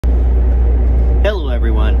Hello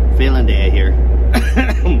everyone, Phelan Day here.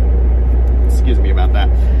 Excuse me about that.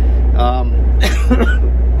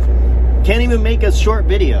 Can't even make a short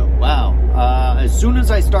video. Wow. As soon as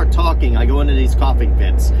I start talking, I go into these coughing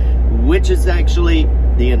fits, which is actually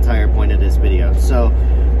the entire point of this video. So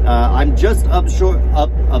I'm just upshorting.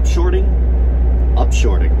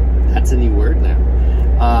 That's a new word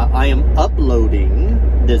now. I am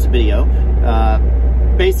uploading this video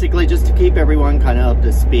basically just to keep everyone kind of up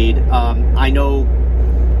to speed. I know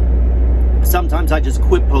sometimes I just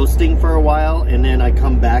quit posting for a while and then I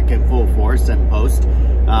come back in full force and post.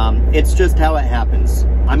 It's just how it happens.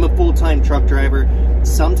 I'm a full-time truck driver.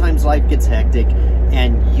 Sometimes life gets hectic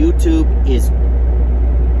and YouTube is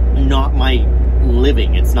not my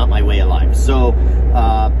living. It's not my way of life. So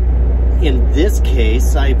in this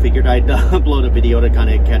case, I figured I'd upload a video to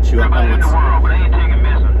kind of catch you up on what's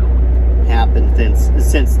happened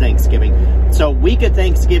since Thanksgiving. So week of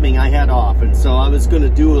Thanksgiving I had off, and so I was going to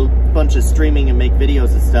do a bunch of streaming and make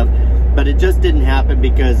videos and stuff, but it just didn't happen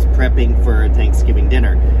because prepping for Thanksgiving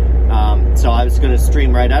dinner. So I was going to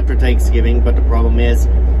stream right after Thanksgiving, but the problem is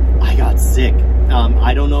I got sick.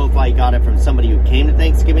 I don't know if I got it from somebody who came to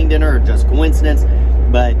Thanksgiving dinner or just coincidence,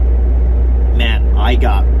 but man, I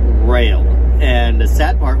got railed. And the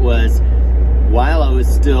sad part was, while I was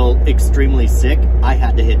still extremely sick, I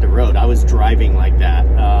had to hit the road. I was driving like that.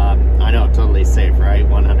 I know, totally safe, right?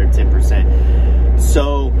 110%.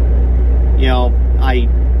 So, you know, I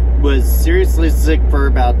was seriously sick for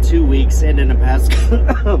about 2 weeks, and in the past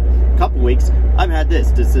couple weeks, I've had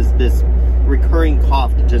this recurring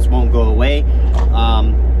cough that just won't go away.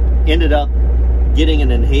 Ended up getting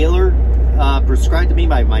an inhaler prescribed to me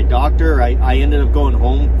by my doctor. I ended up going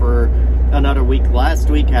home for another week last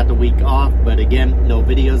week, had the week off, but again, no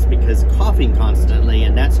videos because coughing constantly,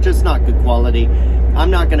 and that's just not good quality. I'm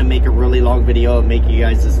not going to make a really long video and make you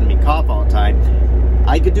guys listen to me cough all the time.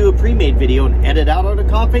 I could do a pre-made video and edit out all the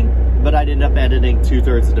coughing, but I'd end up editing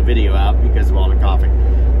 2/3 of the video out because of all the coughing.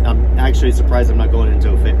 I'm actually surprised I'm not going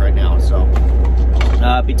into a fit right now. So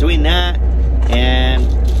between that and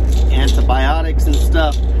antibiotics and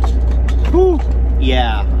stuff, whew,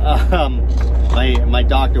 yeah, my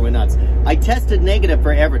doctor went nuts. I tested negative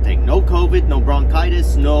for everything. No COVID, no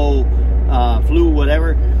bronchitis, no flu,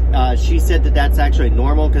 whatever. She said that that's actually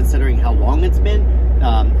normal considering how long it's been.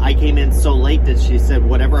 I came in so late that she said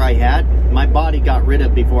whatever I had, my body got rid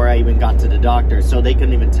of before I even got to the doctor. So they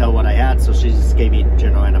couldn't even tell what I had, so she just gave me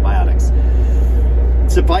general antibiotics.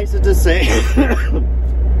 Suffice it to say,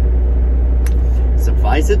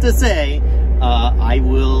 I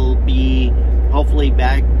will be hopefully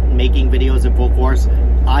back making videos in full force.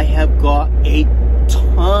 I have got a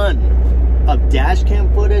ton of dash cam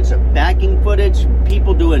footage, of backing footage,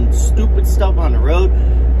 people doing stupid stuff on the road.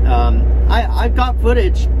 I've got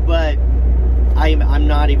footage, but I'm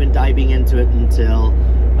not even diving into it until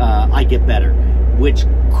I get better, which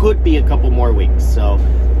could be a couple more weeks. So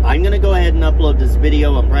I'm going to go ahead and upload this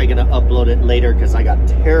video. I'm probably going to upload it later because I got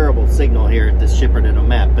terrible signal here at this shipper that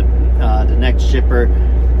I'm at, but the next shipper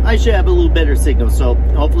I should have a little better signal. So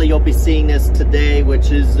hopefully you'll be seeing this today, which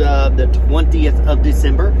is the 20th of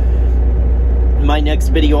December. My next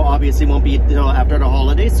video obviously won't be until after the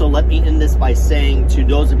holidays, so let me end this by saying to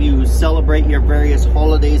those of you who celebrate your various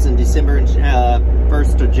holidays in December and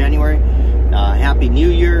 1st of January, Happy New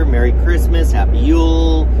Year, Merry Christmas, Happy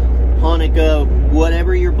Yule, Hanukkah,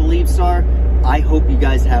 whatever your beliefs are. I hope you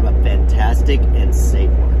guys have a fantastic and safe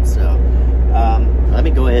one. So let me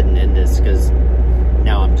go ahead and end this because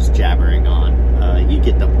now I'm just jabbering on. You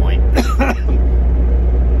get the point.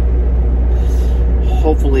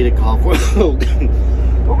 Hopefully the cough will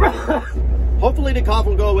hopefully the cough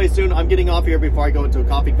will go away soon. I'm getting off here before I go into a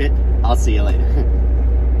coffee fit. I'll see you later.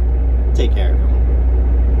 Take care, everyone.